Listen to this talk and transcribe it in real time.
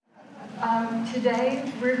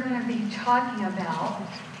Today we're going to be talking about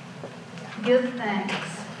give thanks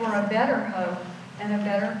for a better hope and a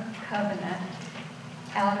better covenant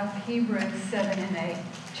out of Hebrews 7 and 8,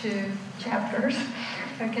 2 chapters.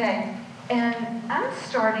 Okay, and I'm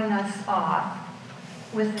starting us off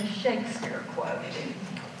with a Shakespeare quote.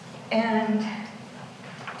 And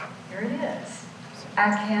here it is.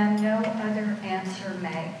 I can no other answer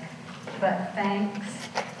make, but thanks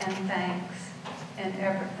and thanks and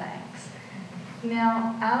ever thanks.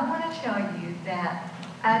 Now, I want to tell you that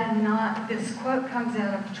this quote comes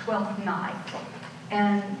out of Twelfth Night,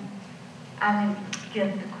 and I didn't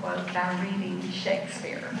get the quote by reading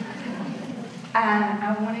Shakespeare. And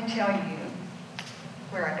I want to tell you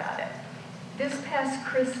where I got it. This past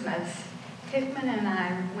Christmas, Hickman and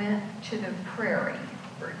I went to the prairie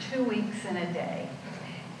for 2 weeks and a day.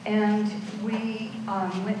 And we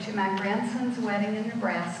went to my grandson's wedding in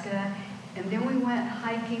Nebraska, and then we went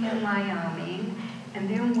hiking in Wyoming, and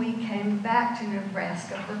then we came back to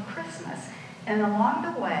Nebraska for Christmas. And along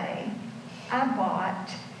the way, I bought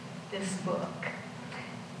this book.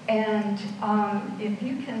 And if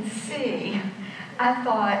you can see, I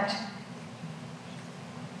thought,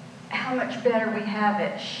 how much better we have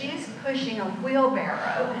it. She's pushing a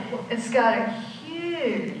wheelbarrow. It's got a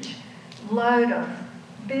huge load of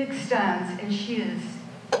big stones, and she is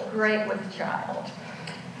great with a child.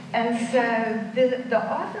 And so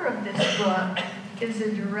the author of this book is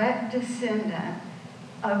a direct descendant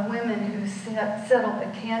of women who settled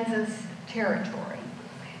the Kansas territory.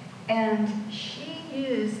 And she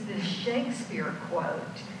used this Shakespeare quote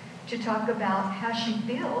to talk about how she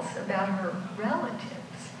feels about her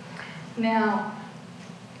relatives. Now,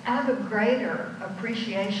 I have a greater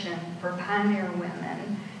appreciation for pioneer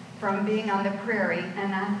women from being on the prairie,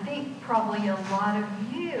 and I think probably a lot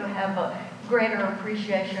of you have a greater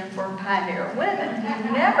appreciation for pioneer women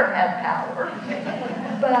who never had power.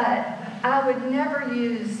 But I would never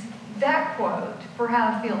use that quote for how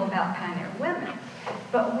I feel about pioneer women.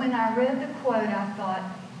 But when I read the quote, I thought,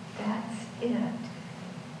 that's it.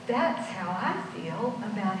 That's how I feel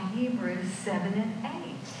about Hebrews 7 and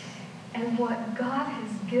 8. And what God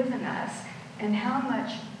has given us, and how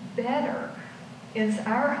much better is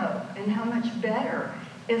our hope, and how much better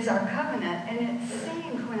is our covenant. And it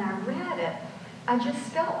seemed when I read it, I just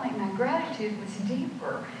felt like my gratitude was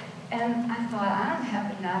deeper. And I thought, I don't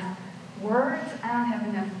have enough words, I don't have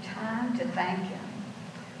enough time to thank him.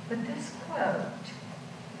 But this quote,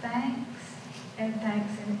 thanks and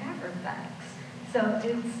thanks and ever thanks. So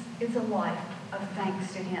it's a life of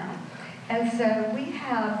thanks to him. And so we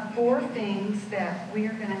have 4 things that we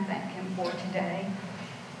are going to thank him for today.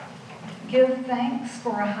 Give thanks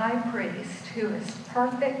for a high priest who is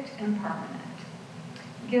perfect and permanent.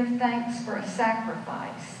 Give thanks for a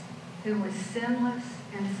sacrifice who was sinless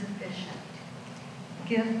and sufficient.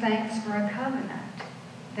 Give thanks for a covenant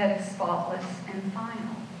that is faultless and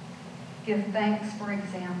final. Give thanks for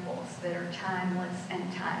examples that are timeless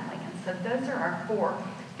and timely. And so those are our 4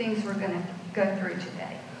 things we're going to go through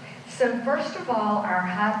today. So first of all, our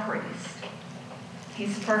high priest.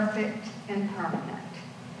 He's perfect and permanent.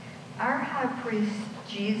 Our high priest,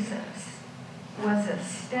 Jesus, was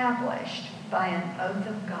established by an oath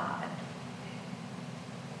of God.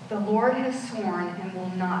 The Lord has sworn and will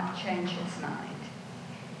not change his mind.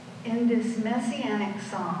 In this messianic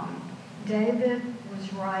psalm, David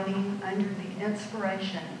was writing under the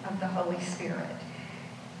inspiration of the Holy Spirit.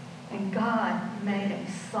 And God made a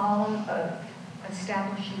solemn oath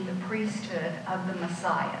establishing the priesthood of the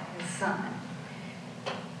Messiah, his son.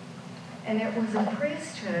 And it was a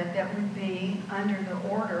priesthood that would be under the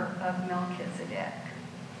order of Melchizedek.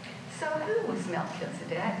 So who was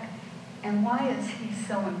Melchizedek, and why is he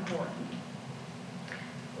so important?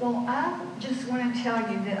 Well, I just want to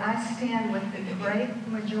tell you that I stand with the great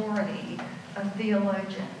majority of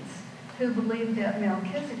theologians who believe that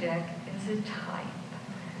Melchizedek is a type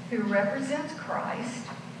who represents Christ,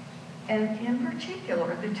 and in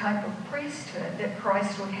particular, the type of priesthood that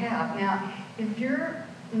Christ would have. Now, if you're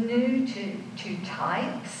new to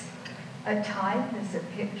types, a type is a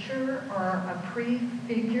picture or a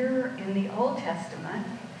prefigure in the Old Testament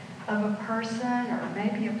of a person or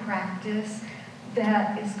maybe a practice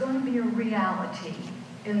that is going to be a reality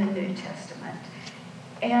in the New Testament.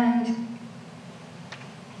 And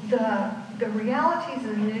the realities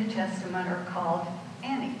of the New Testament are called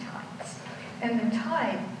antitypes. And the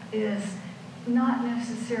type is not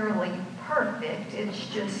necessarily perfect, it's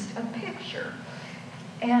just a picture.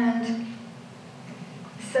 And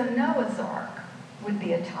so Noah's Ark would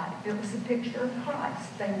be a type. It was a picture of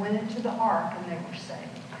Christ. They went into the ark and they were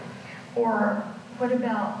saved. Or what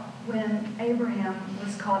about when Abraham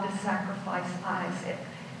was called to sacrifice Isaac,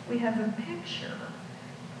 we have a picture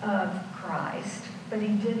of Christ, but he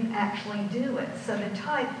didn't actually do it. So the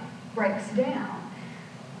type breaks down.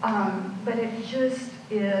 But it just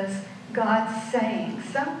is God saying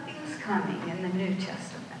something's coming in the New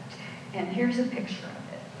Testament. And here's a picture of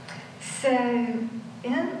it. So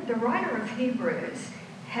the writer of Hebrews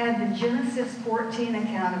had the Genesis 14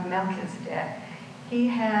 account of Melchizedek. He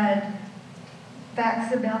had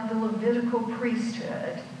facts about the Levitical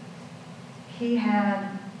priesthood. He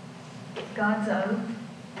had God's oath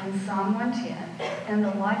and Psalm 110 and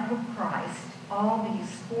the life of Christ. All these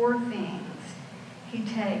four things he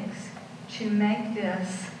takes to make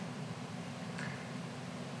this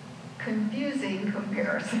confusing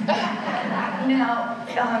comparison. Now,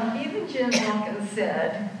 even Jen Wilkins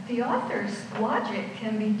said, the author's logic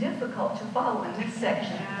can be difficult to follow in this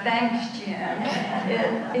section. Thanks, Jen.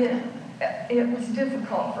 It was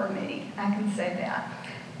difficult for me, I can say that.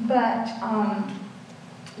 But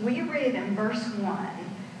we read in verse 1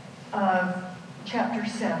 of chapter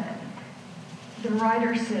 7, the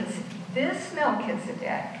writer says, this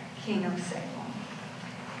Melchizedek, king of Salem.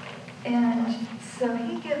 And so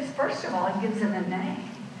he gives, first of all, he gives him a name.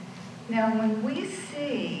 Now, when we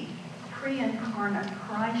see pre-incarnate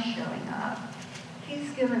Christ showing up, he's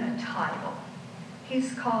given a title.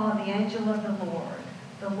 He's called the angel of the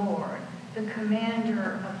Lord, the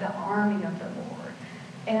commander of the army of the Lord.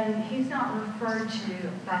 And he's not referred to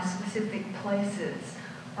by specific places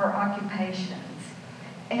or occupations.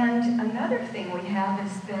 And another thing we have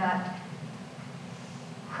is that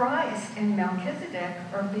Christ and Melchizedek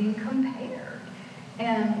are being compared.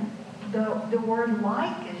 And the word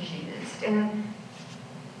like is used. And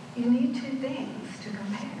you need two things to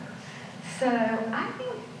compare. So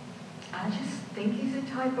I just think he's a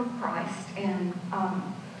type of Christ. And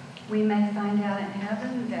we may find out in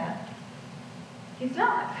heaven that he's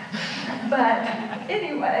not. But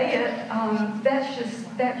anyway, that just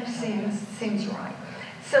seems right.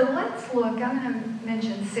 So let's look. I'm going to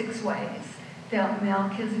mention 6 ways that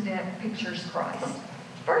Melchizedek pictures Christ.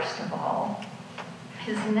 First of all,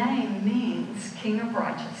 his name means King of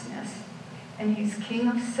Righteousness, and he's King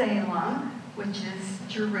of Salem, which is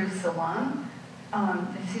Jerusalem,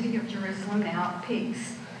 the city of Jerusalem now at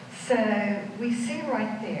peace. So we see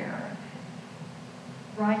right there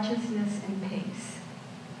righteousness and peace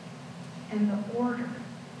and the order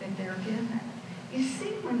that they're given. You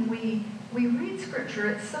see, when we read Scripture,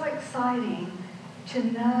 it's so exciting to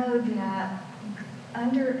know that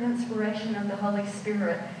under inspiration of the Holy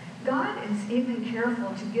Spirit, God is even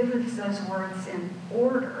careful to give us those words in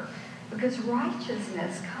order, because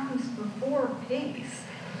righteousness comes before peace.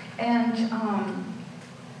 And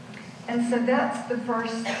so that's the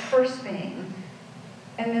first thing.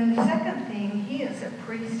 And then the second thing, he is a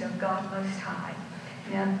priest of God Most High.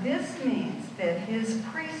 Now, this means that his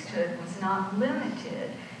priesthood was not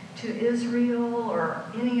limited to Israel or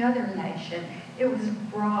any other nation. It was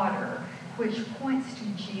broader, which points to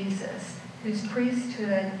Jesus, whose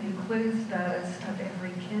priesthood includes those of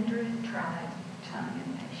every kindred, tribe, tongue,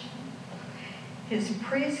 and nation. His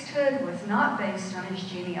priesthood was not based on his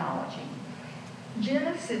genealogy.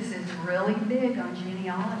 Genesis is really big on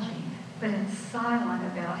genealogy, but it's silent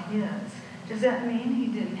about his. Does that mean he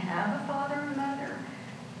didn't have a father and mother?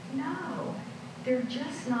 No, they're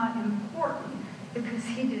just not important, because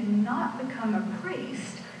he did not become a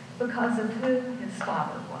priest because of who his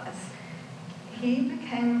father was. He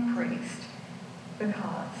became a priest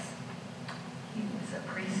because he was a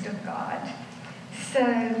priest of God. So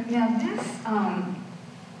now this,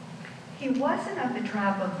 he wasn't of the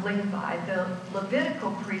tribe of Levi. The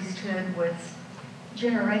Levitical priesthood was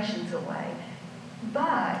generations away.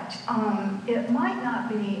 But it might not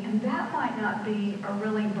be, and that might not be a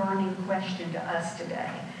really burning question to us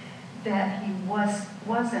today, that he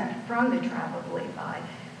wasn't from the tribe of Levi.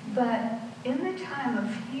 But in the time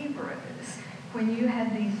of Hebrews, when you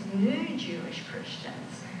had these new Jewish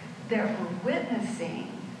Christians that were witnessing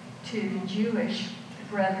to Jewish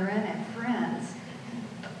brethren and friends,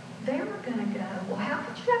 they were going to go, well, how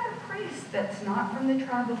could you have a priest that's not from the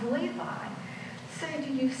tribe of Levi? So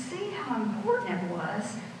do you see how important it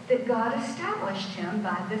was that God established him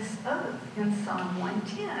by this oath in Psalm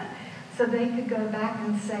 110? So they could go back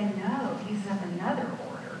and say, no, he's of another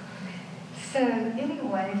order. So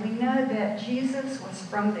anyway, we know that Jesus was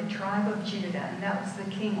from the tribe of Judah, and that was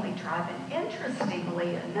the kingly tribe. And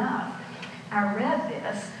interestingly enough, I read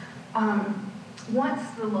this, once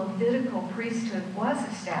the Levitical priesthood was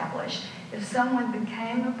established, if someone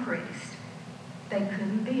became a priest, they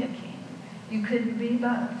couldn't be a king. You couldn't be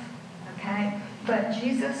both, okay? But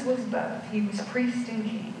Jesus was both. He was priest and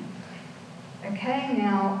king. Okay,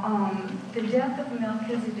 now the death of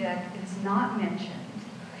Melchizedek is not mentioned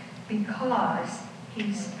because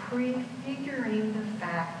he's prefiguring the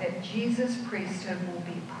fact that Jesus' priesthood will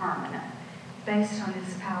be permanent based on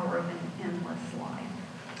his power of an endless life.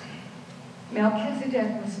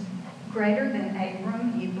 Melchizedek was greater than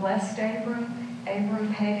Abram. He blessed Abram.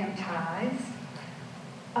 Abram paid him tithes.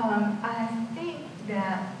 I think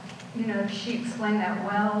that, she explained that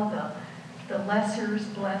well. The lesser is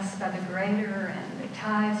blessed by the greater, and the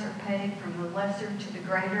tithes are paid from the lesser to the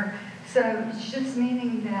greater. So it's just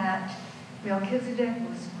meaning that Melchizedek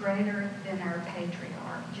was greater than our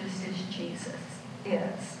patriarch, just as Jesus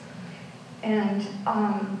is. And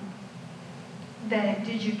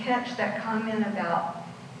did you catch that comment about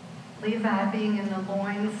Levi being in the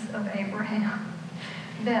loins of Abraham?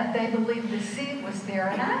 That they believed the seed was there,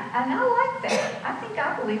 and I like that. I think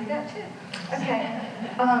I believe that too. Okay,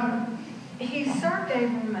 he served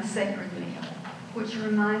Abram a sacred meal, which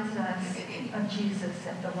reminds us of Jesus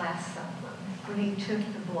at the Last Supper when he took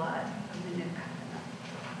the blood of the new covenant.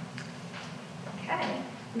 Okay,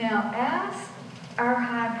 now as our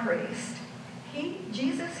high priest,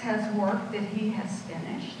 Jesus has work that he has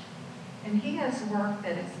finished, and he has work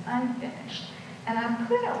that is unfinished. And I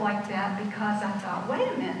put it like that because I thought, wait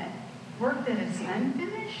a minute, work that is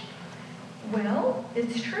unfinished? Well,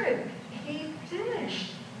 it's true. He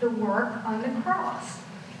finished the work on the cross.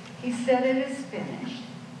 He said it is finished.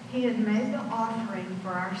 He had made the offering for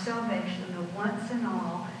our salvation, the once and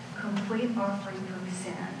all, complete offering from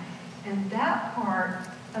sin. And that part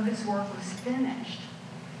of his work was finished.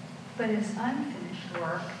 But his unfinished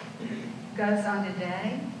work goes on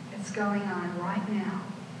today. It's going on right now.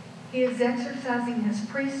 He is exercising his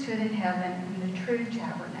priesthood in heaven in the true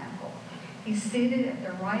tabernacle. He's seated at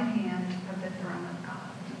the right hand of the throne of God.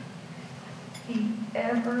 He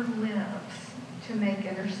ever lives to make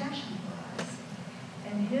intercession for us.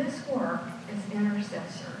 And his work as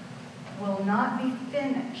intercessor will not be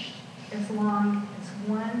finished as long as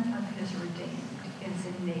one of his redeemed is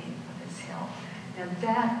in need of his help. Now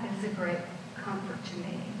that is a great comfort to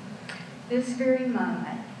me. This very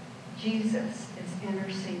moment, Jesus is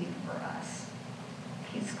interceding for us.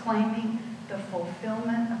 He's claiming the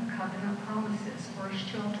fulfillment of covenant promises for his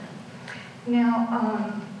children.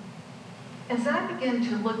 Now, as I begin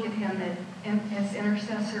to look at him as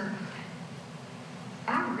intercessor,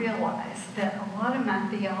 I realize that a lot of my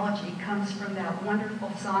theology comes from that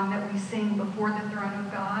wonderful song that we sing before the throne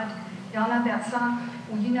of God. Y'all know that song?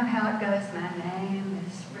 Well, you know how it goes. My name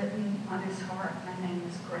is written on his heart. My name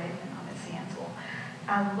is graven on his hands. Well,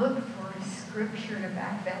 I looked for a scripture to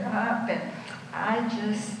back that up, and I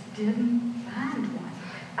just didn't find one.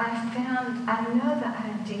 I know the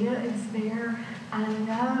idea is there. I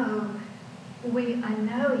know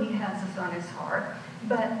he has us on his heart.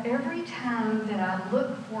 But every time that I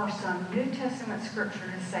look for some New Testament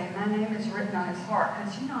scripture to say, my name is written on his heart,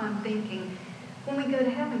 because, I'm thinking, when we go to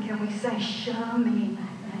heaven, can we say, show me my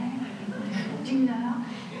name? Do you know?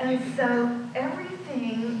 And so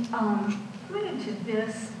everything pointed to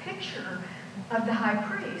this picture of the high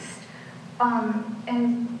priest.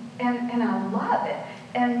 And I love it.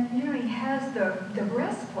 And, he has the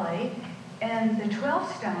breastplate and the 12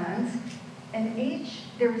 stones, and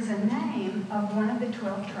there was a name of one of the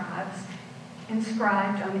 12 tribes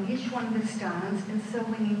inscribed on each one of the stones. And so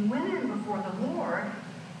when he went in before the Lord,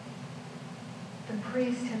 the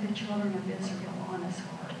priest had the children of Israel on his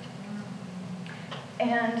heart.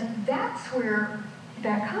 And that's where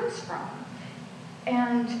that comes from.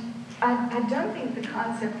 And I don't think the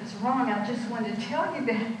concept is wrong. I just wanted to tell you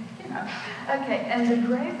that, Okay, and the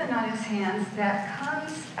graven on his hands, that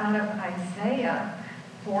comes out of Isaiah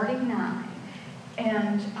 49.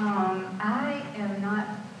 And I am not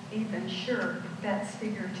even sure if that's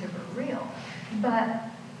figurative or real. But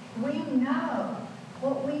we know,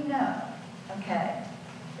 what we know, okay,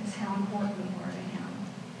 is how important we are to him.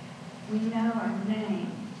 We know our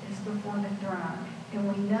name is before the throne.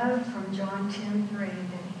 And we know from John 10:3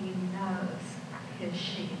 that he knows his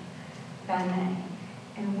sheep by name.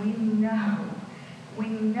 And we know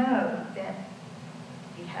that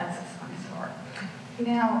he has us on his heart.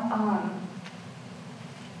 Now,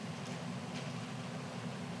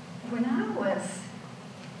 when I was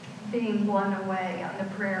being blown away on the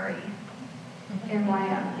prairie in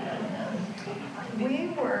Wyoming, we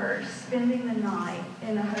were spending the night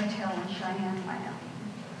in a hotel in Cheyenne, Wyoming.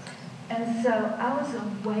 And so I was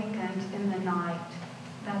awakened in the night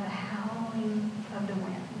by the howling of the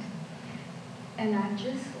wind. And I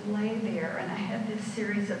just lay there, and I had this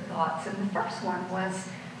series of thoughts. And the first one was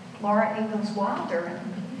Laura Ingalls Wilder and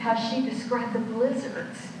how she described the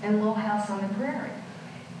blizzards in Little House on the Prairie.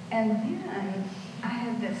 And then I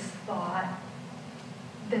had this thought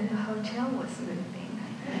that the hotel was moving.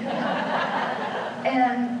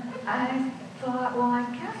 And I thought, well, I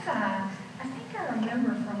think I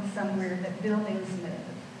remember from somewhere that buildings move,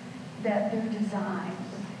 that they're designed.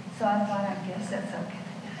 So I thought, I guess that's okay.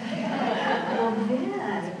 Well,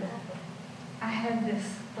 then I had this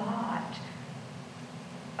thought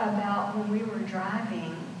about when we were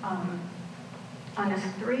driving on a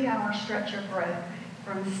 3-hour stretch of road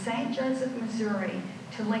from St. Joseph, Missouri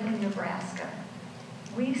to Lincoln, Nebraska.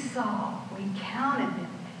 We counted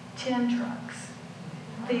them, 10 trucks.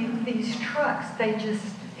 These trucks, they just,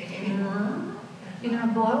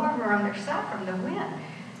 blow over on their side from the wind.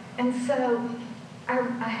 And so I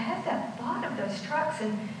had that thought of those trucks,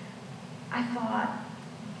 and I thought,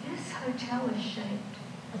 this hotel is shaped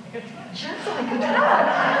just like a truck.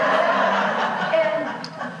 And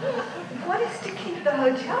what is to keep the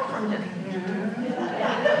hotel from just,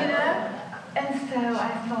 And so I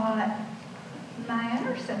thought, my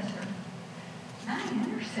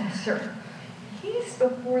intercessor, he's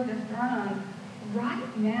before the throne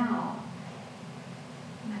right now.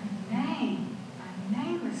 My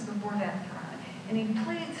name is before that throne, and he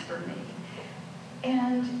pleads for me.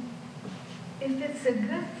 And if it's a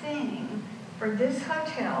good thing for this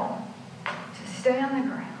hotel to stay on the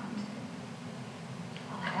ground,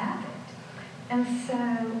 I'll have it. And so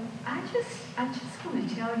I just want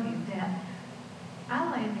to tell you that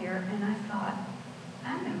I lay there and I thought,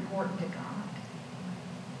 I'm important to God.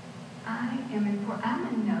 I am important. I'm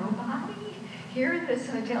a nobody here in this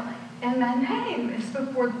hotel, and my name is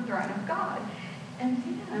before the throne of God. And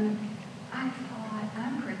then I thought,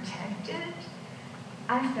 I'm protected.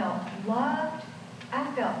 I felt loved.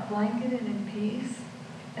 I felt blanketed in peace.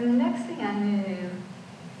 And the next thing I knew,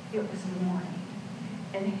 it was morning.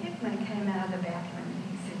 And Hickman came out of the bathroom and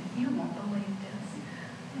he said, you won't believe this.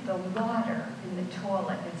 The water in the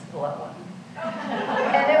toilet is blowing.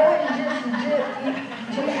 And it was just,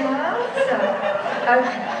 do you know? So,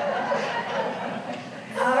 okay.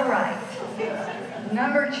 All right.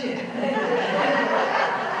 Number 2.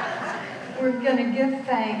 We're going to give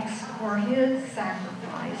thanks for his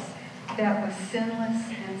sacrifice that was sinless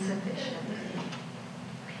and sufficient.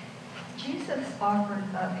 Jesus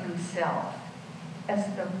offered up himself as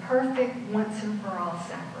the perfect once and for all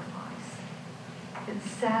sacrifice. It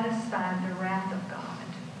satisfied the wrath of God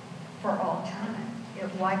for all time.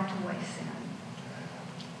 It wiped away sin.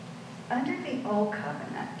 Under the Old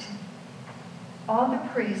Covenant, all the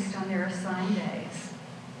priests on their assigned days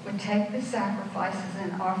would take the sacrifices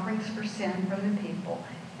and offerings for sin from the people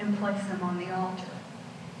and place them on the altar.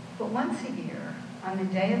 But once a year, on the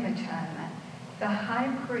Day of Atonement, the high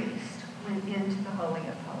priest went into the Holy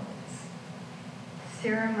of Holies.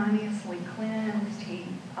 Ceremoniously cleansed, he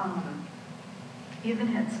even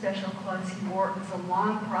had special clothes he wore. It was a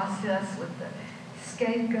long process with the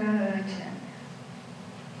scapegoat, and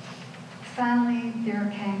finally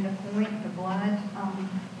there came the point the blood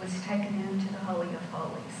was taken into the Holy of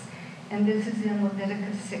Holies. And this is in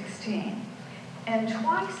Leviticus 16. And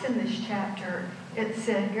twice in this chapter, it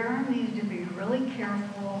said Aaron needed to be really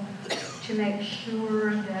careful to make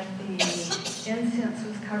sure that the incense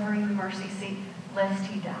was covering the mercy seat, lest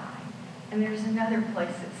he die. And there's another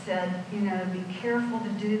place that said, be careful to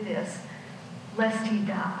do this, lest he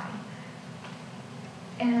die.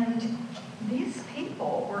 And these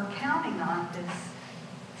people were counting on this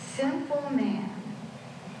sinful man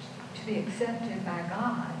to be accepted by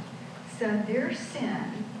God, so their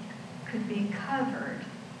sin could be covered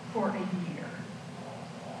for a year.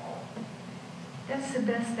 That's the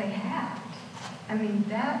best they had. I mean,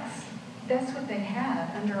 that's what they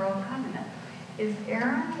had under Old Covenant. If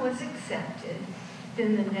Aaron was accepted,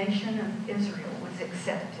 then the nation of Israel was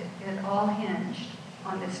accepted. It all hinged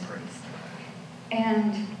on this priest.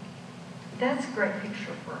 And that's a great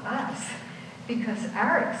picture for us, because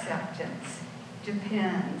our acceptance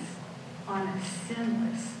depends on a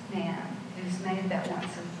sinless man who's made that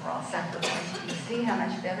once and for all sacrifice. You see how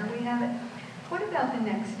much better we have it? What about the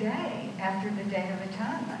next day after the Day of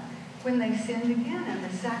Atonement, when they sinned again and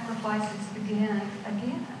the sacrifices began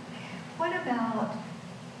again? What about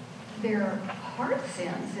their heart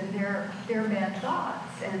sins and their bad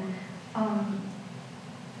thoughts? And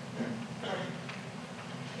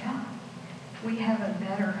we have a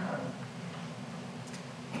better hope.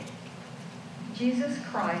 Jesus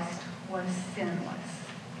Christ was sinless.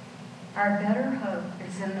 Our better hope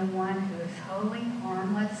is in the one who is holy,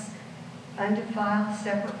 harmless, undefiled,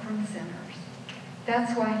 separate from sinners.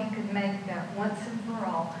 That's why he could make that once and for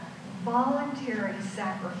all voluntary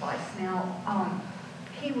sacrifice. Now,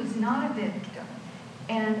 he was not a victim,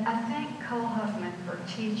 And I thank Cole Huffman for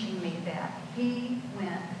teaching me that. He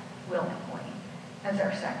went willingly as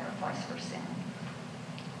our sacrifice for sin.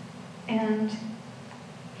 And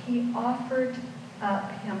he offered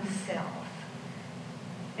up himself.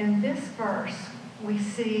 In this verse, we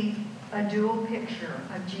see a dual picture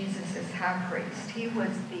of Jesus as high priest. He was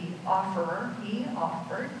the offerer. He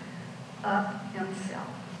offered up himself.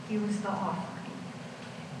 He was the offering.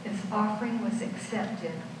 His offering was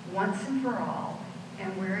accepted once and for all,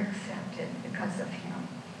 and we're accepted because of him.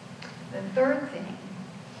 The third thing,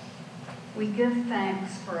 we give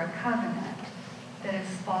thanks for a covenant that is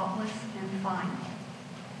faultless and final.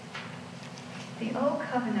 The old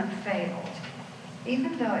covenant failed,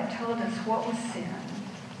 even though it told us what was sin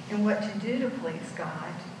and what to do to please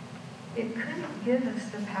God. It couldn't give us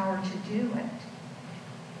the power to do it.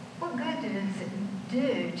 What good does it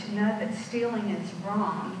do to know that stealing is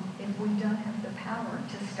wrong if we don't have the power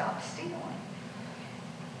to stop stealing?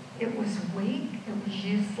 It was weak, it was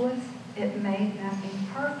useless, it made nothing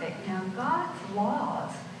perfect. Now, God's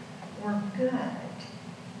laws were good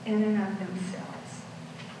in and of themselves,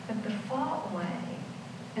 but the fault lay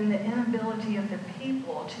in the inability of the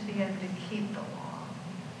people to be able to keep the law.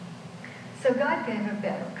 So God gave a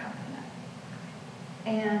better covenant,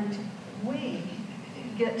 and we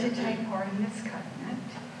get to take part in this covenant,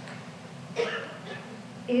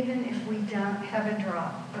 even if we don't have a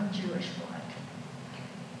drop of Jewish blood.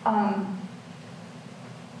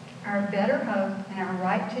 Our better hope and our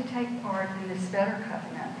right to take part in this better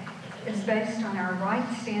covenant is based on our right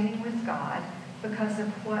standing with God because of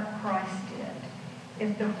what Christ did.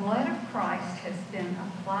 If the blood of Christ has been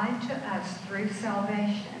applied to us through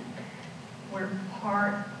salvation, we're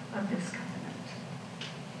part of this covenant.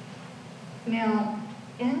 Now,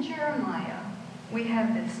 in Jeremiah, we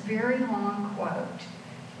have this very long quote.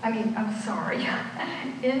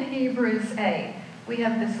 In Hebrews 8, we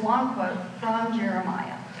have this long quote from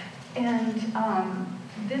Jeremiah. And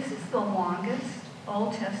this is the longest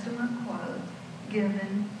Old Testament quote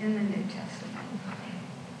given in the New Testament.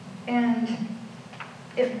 And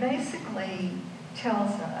it basically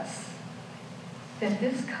tells us that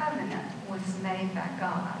this covenant was made by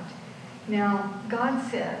God. Now, God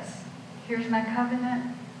says, here's my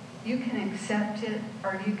covenant. You can accept it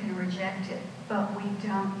or you can reject it, but we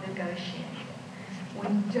don't negotiate it. We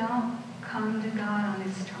don't come to God on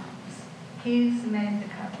his terms. He's made the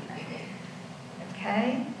covenant.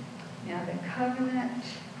 Okay? Now the covenant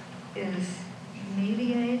is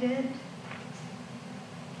mediated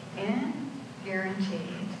and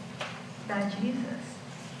guaranteed by Jesus.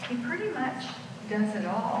 He pretty much does it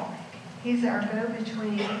all. He's our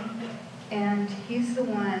go-between, and he's the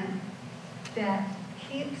one that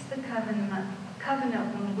keeps the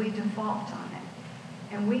covenant when we default on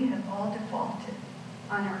it. And we have all defaulted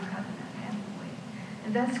on our covenant, haven't we?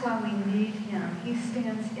 And that's why we need him. He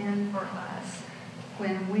stands in for us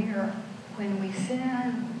when we sin, when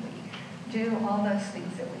we do all those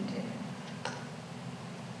things that we do.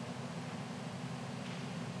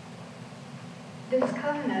 This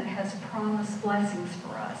covenant has promised blessings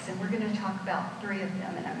for us, and we're going to talk about 3 of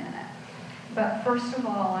them in a minute. But first of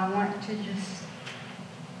all, I want to just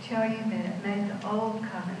tell you that it made the old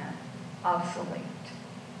covenant obsolete.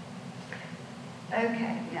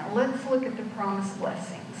 Okay, now let's look at the promised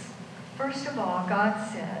blessings. First of all, God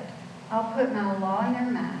said, I'll put my law in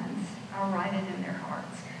their minds, I'll write it in their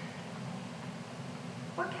hearts.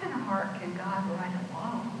 What kind of heart can God write a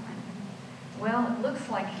law on? Well, it looks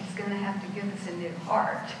like he's going to have to give us a new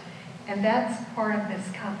heart. And that's part of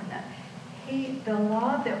this covenant. The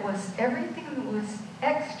law that was, everything that was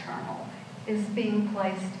external is being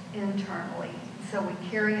placed internally. So we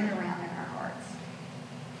carry it around in our hearts.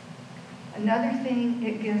 Another thing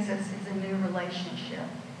it gives us is a new relationship.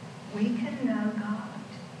 We can know God.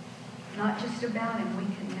 Not just about him, we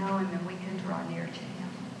can know him and we can draw near to him.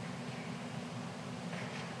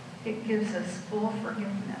 It gives us full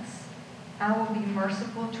forgiveness. I will be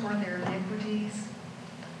merciful toward their iniquities.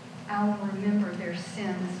 I will remember their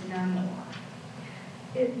sins no more.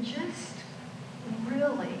 It just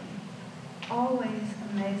really always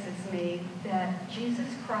amazes me that Jesus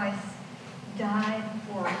Christ died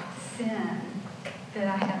for sin that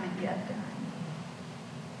I haven't yet done.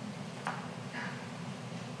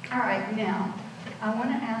 All right, now, I want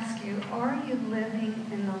to ask you, are you living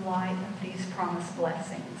in the light of these promised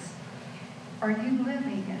blessings? Are you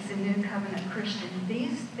living as a new covenant Christian?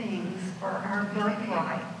 These things are our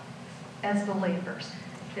birthright as believers.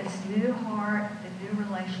 This new heart, the new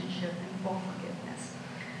relationship, and full forgiveness.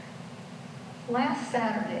 Last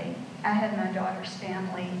Saturday, I had my daughter's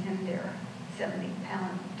family and their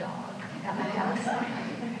 70-pound dog at my house.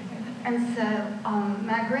 And so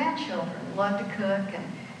my grandchildren love to cook,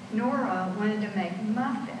 and Nora wanted to make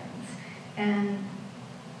muffins. And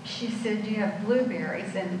she said, "Do you have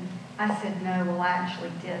blueberries?" And I said, "No." Well, I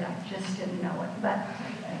actually did. I just didn't know it. But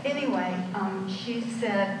anyway, she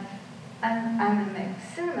said, I'm going to make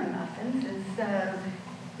cinnamon muffins. And so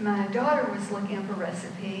my daughter was looking up a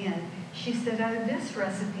recipe, and she said, "Oh, this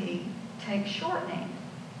recipe takes shortening."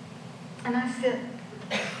 And I said,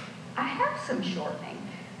 "I have some shortening."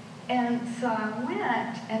 And so I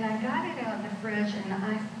went, and I got it out of the fridge, and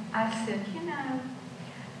I said, "You know,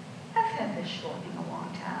 I've had this shortening a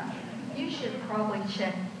long time. You should probably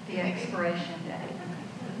check the expiration date."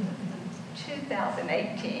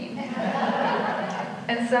 2018.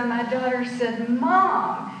 And so my daughter said,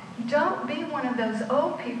 "Mom, don't be one of those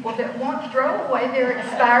old people that won't throw away their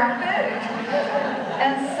expired food."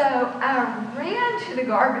 And so I ran to the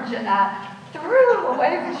garbage and I threw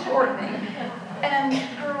away the shortening. And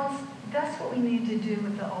girls, that's what we need to do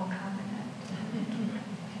with the Old Covenant.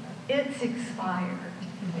 It's expired.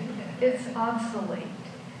 It's obsolete.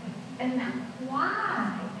 And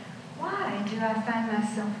why? Why do I find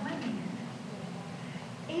myself living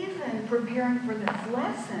in it? Even preparing for this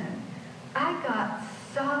lesson, I got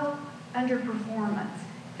so underperformance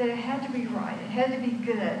that it had to be right. It had to be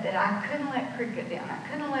good. That I couldn't let Cricket down. I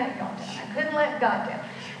couldn't let y'all down. I couldn't let God down.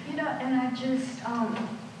 You know, and I just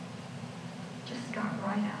got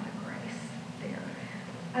right out of grace there.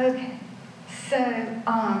 Okay, so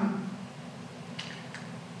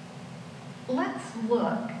let's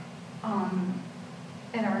look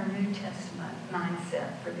at our New Testament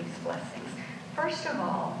mindset for these blessings. First of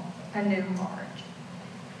all, a new heart.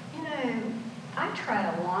 You know, I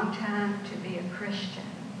tried a long time to be a Christian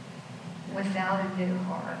without a new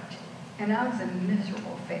heart, and I was a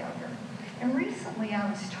miserable failure. And recently I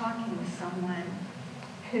was talking with someone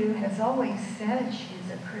who has always said she's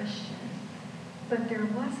a Christian, but there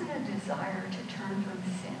wasn't a desire to turn from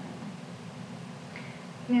sin.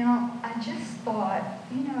 Now, I just thought,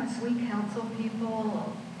 you know, as we counsel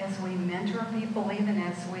people, as we mentor people, even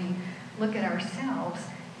as we look at ourselves,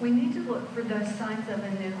 we need to look for those signs of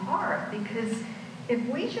a new heart, because if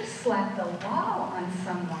we just slap the law on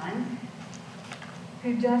someone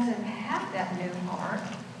who doesn't have that new heart,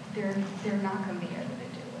 they're not going to be able to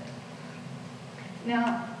do it.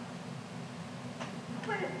 Now,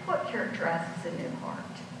 what characterizes a new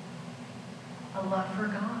heart? A love for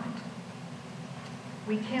God.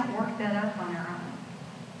 We can't work that up on our own.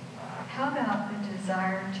 How about the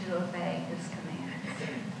desire to obey His commands?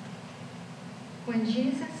 When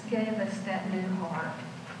Jesus gave us that new heart,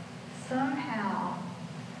 somehow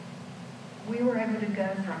we were able to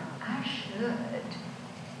go from, "I should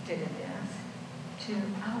do this," to,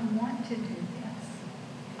 "I want to do this."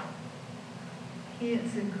 He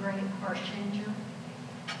is a great heart changer.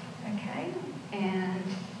 Okay? And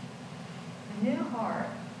the new heart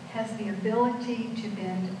has the ability to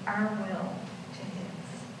bend our will to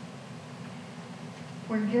His.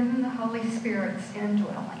 We're given the Holy Spirit's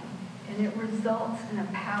indwelling, and it results in a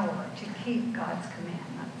power to keep God's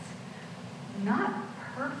commandments. Not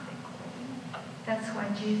perfectly. That's why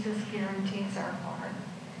Jesus guarantees our heart.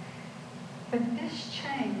 But this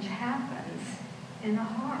change happens in a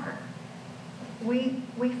heart. We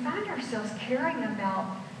find ourselves caring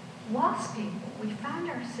about lost people. We find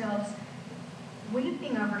ourselves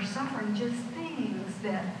weeping over suffering, just things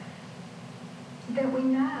that we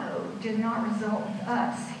know did not result with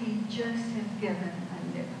us. He just has given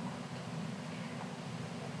a new heart.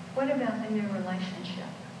 What about the new relationship?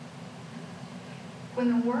 When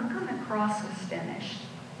the work on the cross was finished,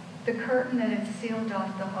 the curtain that had sealed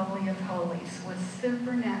off the Holy of Holies was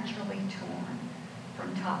supernaturally torn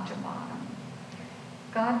from top to bottom.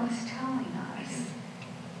 God was telling us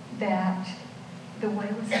that the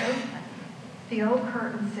way was open. The old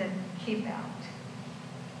curtain said, "Keep out."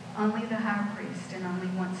 Only the high priest, and only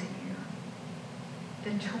once a year.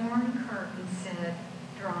 The torn curtain said,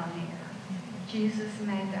 "Draw near." Jesus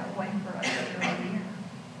made that way for us to draw near.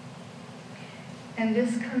 And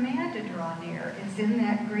this command to draw near is in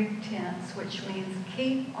that Greek tense, which means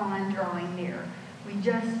keep on drawing near. We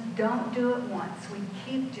just don't do it once. We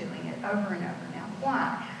keep doing it over and over. Now,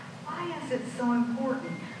 why? Why is it so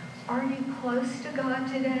important? Are you close to God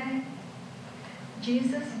today?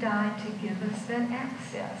 Jesus died to give us that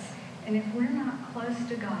access. And if we're not close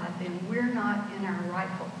to God, then we're not in our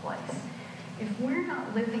rightful place. If we're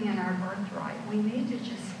not living in our birthright, we need to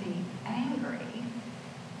just be angry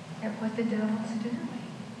at what the devil's doing.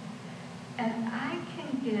 And I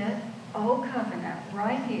can get Old Covenant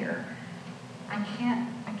right here. I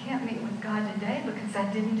can't meet with God today because I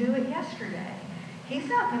didn't do it yesterday. He's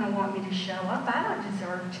not going to want me to show up. I don't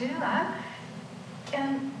deserve to.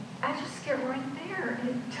 And I just get right there.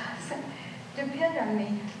 It doesn't depend on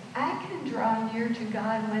me. I can draw near to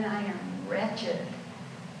God when I am wretched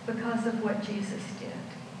because of what Jesus did.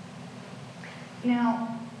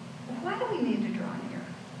 Now, why do we need to draw near?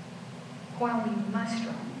 Why we must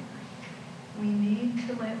draw near? We need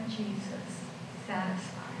to let Jesus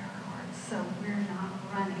satisfy our hearts so we're not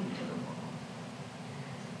running to the world.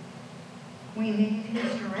 We need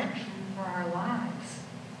his direction for our lives.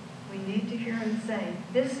 We need to hear him say,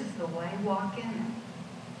 this is the way, walk in it.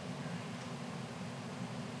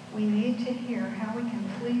 We need to hear how we can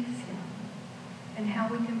please him and how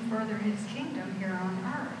we can further his kingdom here on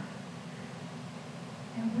earth.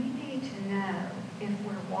 And we need to know if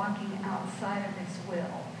we're walking outside of his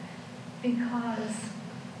will, because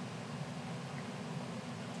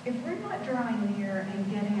if we're not drawing near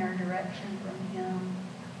and getting our direction from him,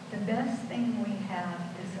 the best thing we have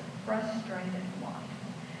is a frustrated life.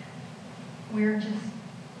 We're just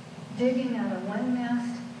digging out of one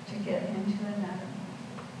mess to get into another one.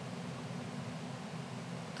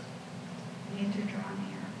 We need to draw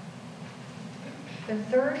near. The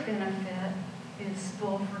third benefit is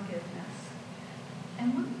full forgiveness.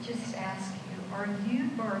 And let me just ask you, are you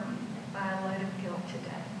burdened by a load of guilt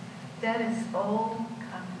today? That is old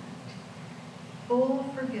covenant.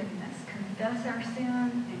 Full forgiveness. Confess our sin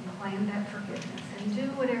and claim that forgiveness. And do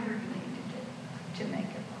whatever you need to do to make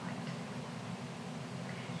it right.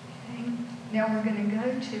 Okay? Now we're going to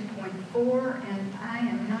go to point 4, and I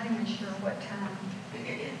am not even sure what time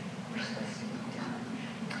we're supposed to be done.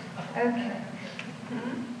 Okay.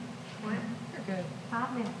 What? You're good.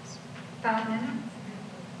 5 minutes. 5 minutes?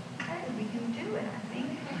 Okay, we can do it, I think.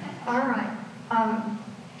 All right.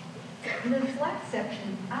 This last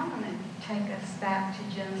section, I want to take us back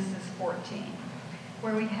to Genesis 14,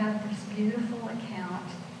 where we have this beautiful account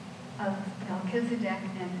of Melchizedek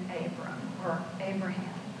and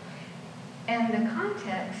Abraham. And the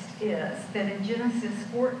context is that in Genesis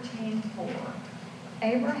 14:4,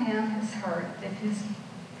 Abraham has heard that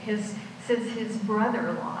his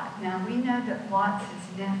brother Lot. Now we know that Lot's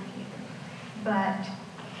his nephew, but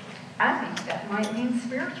I think that might mean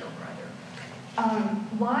spiritual brother.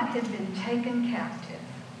 Lot had been taken captive.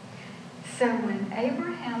 So when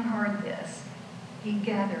Abraham heard this, he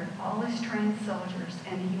gathered all his trained soldiers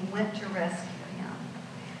and he went to rescue him.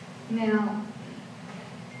 Now,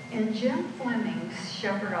 in Jim Fleming's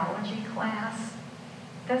shepherdology class,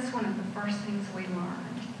 that's one of the first things we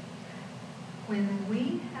learn. When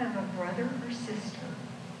we have a brother or sister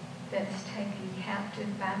that's taken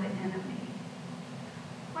captive by the enemy,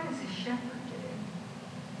 what does a shepherd do?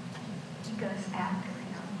 He goes after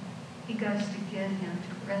him. He goes to get him,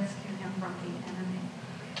 to rescue him from the enemy.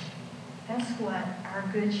 That's what our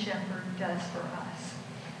good shepherd does for us.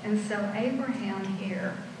 And so Abraham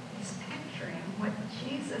here is picturing what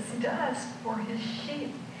Jesus does for his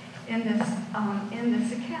sheep in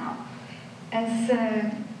this account. And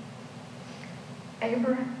so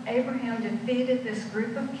Abraham defeated this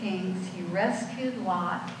group of kings. He rescued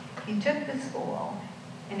Lot. He took the spoil,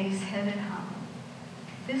 and he's headed home.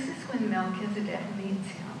 This is when Melchizedek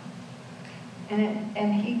meets him.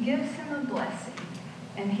 And he gives him a blessing.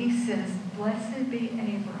 And he says, "Blessed be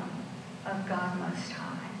Abram of God Most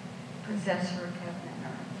High, possessor of heaven and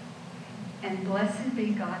earth. And blessed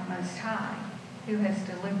be God Most High, who has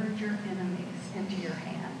delivered your enemies into your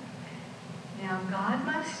hand." Now, God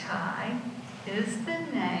Most High is the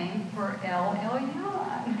name for El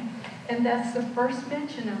Elyon. And that's the first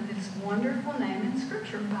mention of this wonderful name in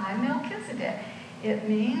Scripture by Melchizedek. It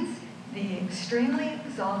means the extremely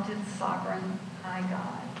exalted sovereign high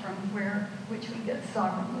God, from which we get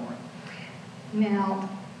sovereign Lord. Now,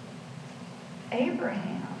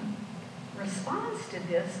 Abraham responds to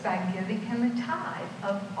this by giving him a tithe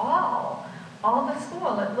of all the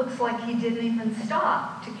spoil. It looks like he didn't even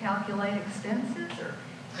stop to calculate expenses or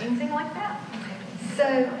anything like that.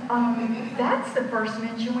 So that's the first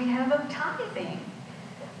mention we have of tithing.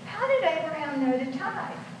 How did Abraham know to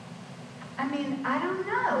tithe? I mean, I don't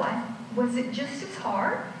know. Was it just his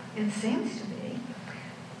heart? It seems to be.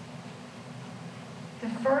 The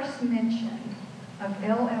first mention of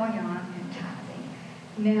El Elyon in tithing.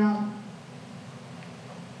 Now,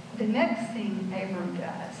 the next thing Abram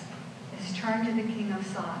does is turn to the king of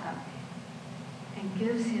Sodom and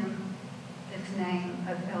gives him this name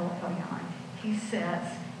of El Elyon. He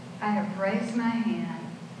says, "I have raised my hand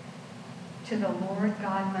to the Lord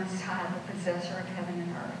God Most High, the possessor of heaven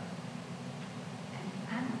and earth. And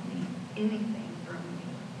I don't need anything from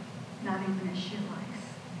you, not even a shoelace."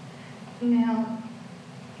 Now,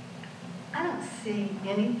 I I don't see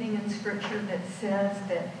anything in Scripture that says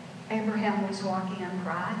that Abraham was walking in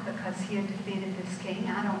pride because he had defeated this king.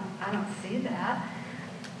 I don't see that.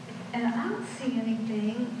 And I don't see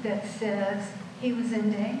anything that says he was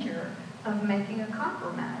in danger of making a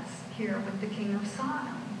compromise here with the king of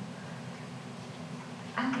Sodom.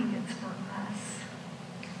 I think it's for us.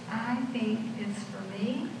 I think it's for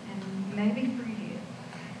me and maybe for you.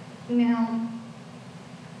 Now,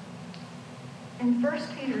 in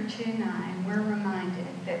 1 Peter 2:9, we're reminded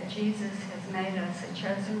that Jesus has made us a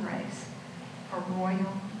chosen race, a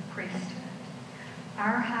royal priesthood.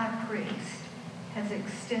 Our high priest has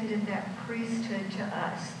extended that priesthood to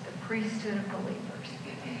us, the priesthood of believers.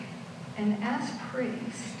 And as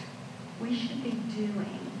priests, we should be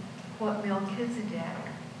doing what Melchizedek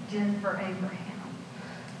did for Abraham.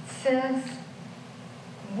 It says,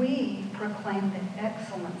 we proclaim the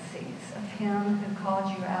excellencies of him who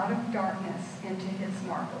called you out of darkness into his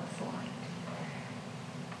marvelous light.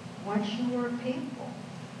 Once you were a people,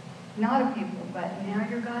 not a people, but now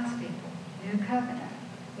you're God's people, new covenant.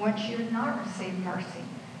 Once you had not received mercy,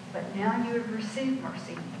 but now you have received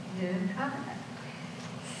mercy, new covenant.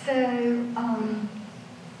 So,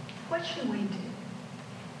 what should we do?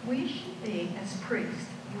 We should be, as priests,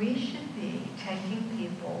 we should be taking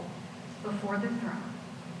people before the throne,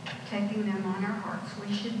 taking them on our hearts.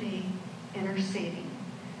 We should be interceding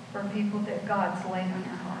for people that God's laid on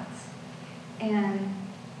our hearts. And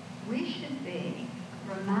we should be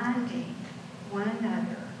reminding one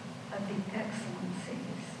another of the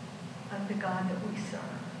excellencies of the God that we serve.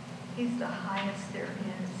 He's the highest there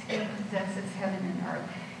is. He possesses heaven and earth.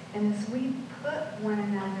 And as we put one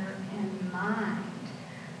another in mind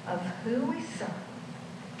of who we serve,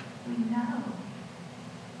 we know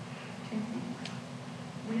two things.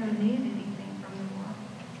 We don't need anything from the world.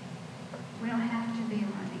 We don't have to be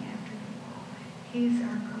running after the world. He's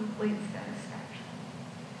our complete satisfaction.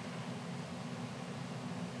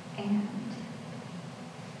 And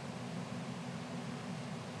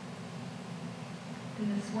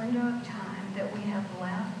in this window of time that we have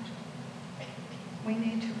left, we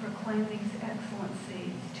need to proclaim these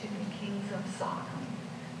excellencies to the kings of Sodom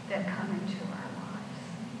that come into our lives.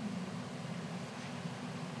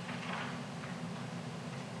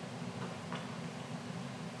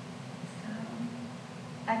 So,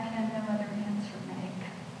 I can no other answer make,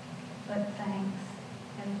 but thanks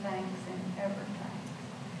and thanks and ever thanks.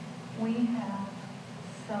 We have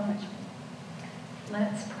so much more.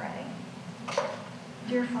 Let's pray.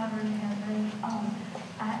 Dear Father in heaven,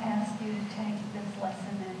 I ask you to take this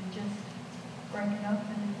lesson and just break it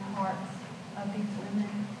open in the hearts of these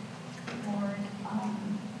women. Lord,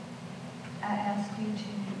 I ask you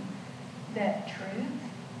that truth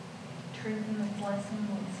in this lesson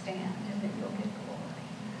will stand and that you'll get glory.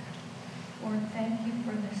 Lord, thank you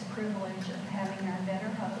for this privilege of having our better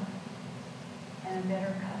hope and a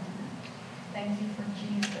better covenant. Thank you for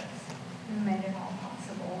Jesus who made it all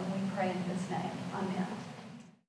possible, and we pray in his name. Amen.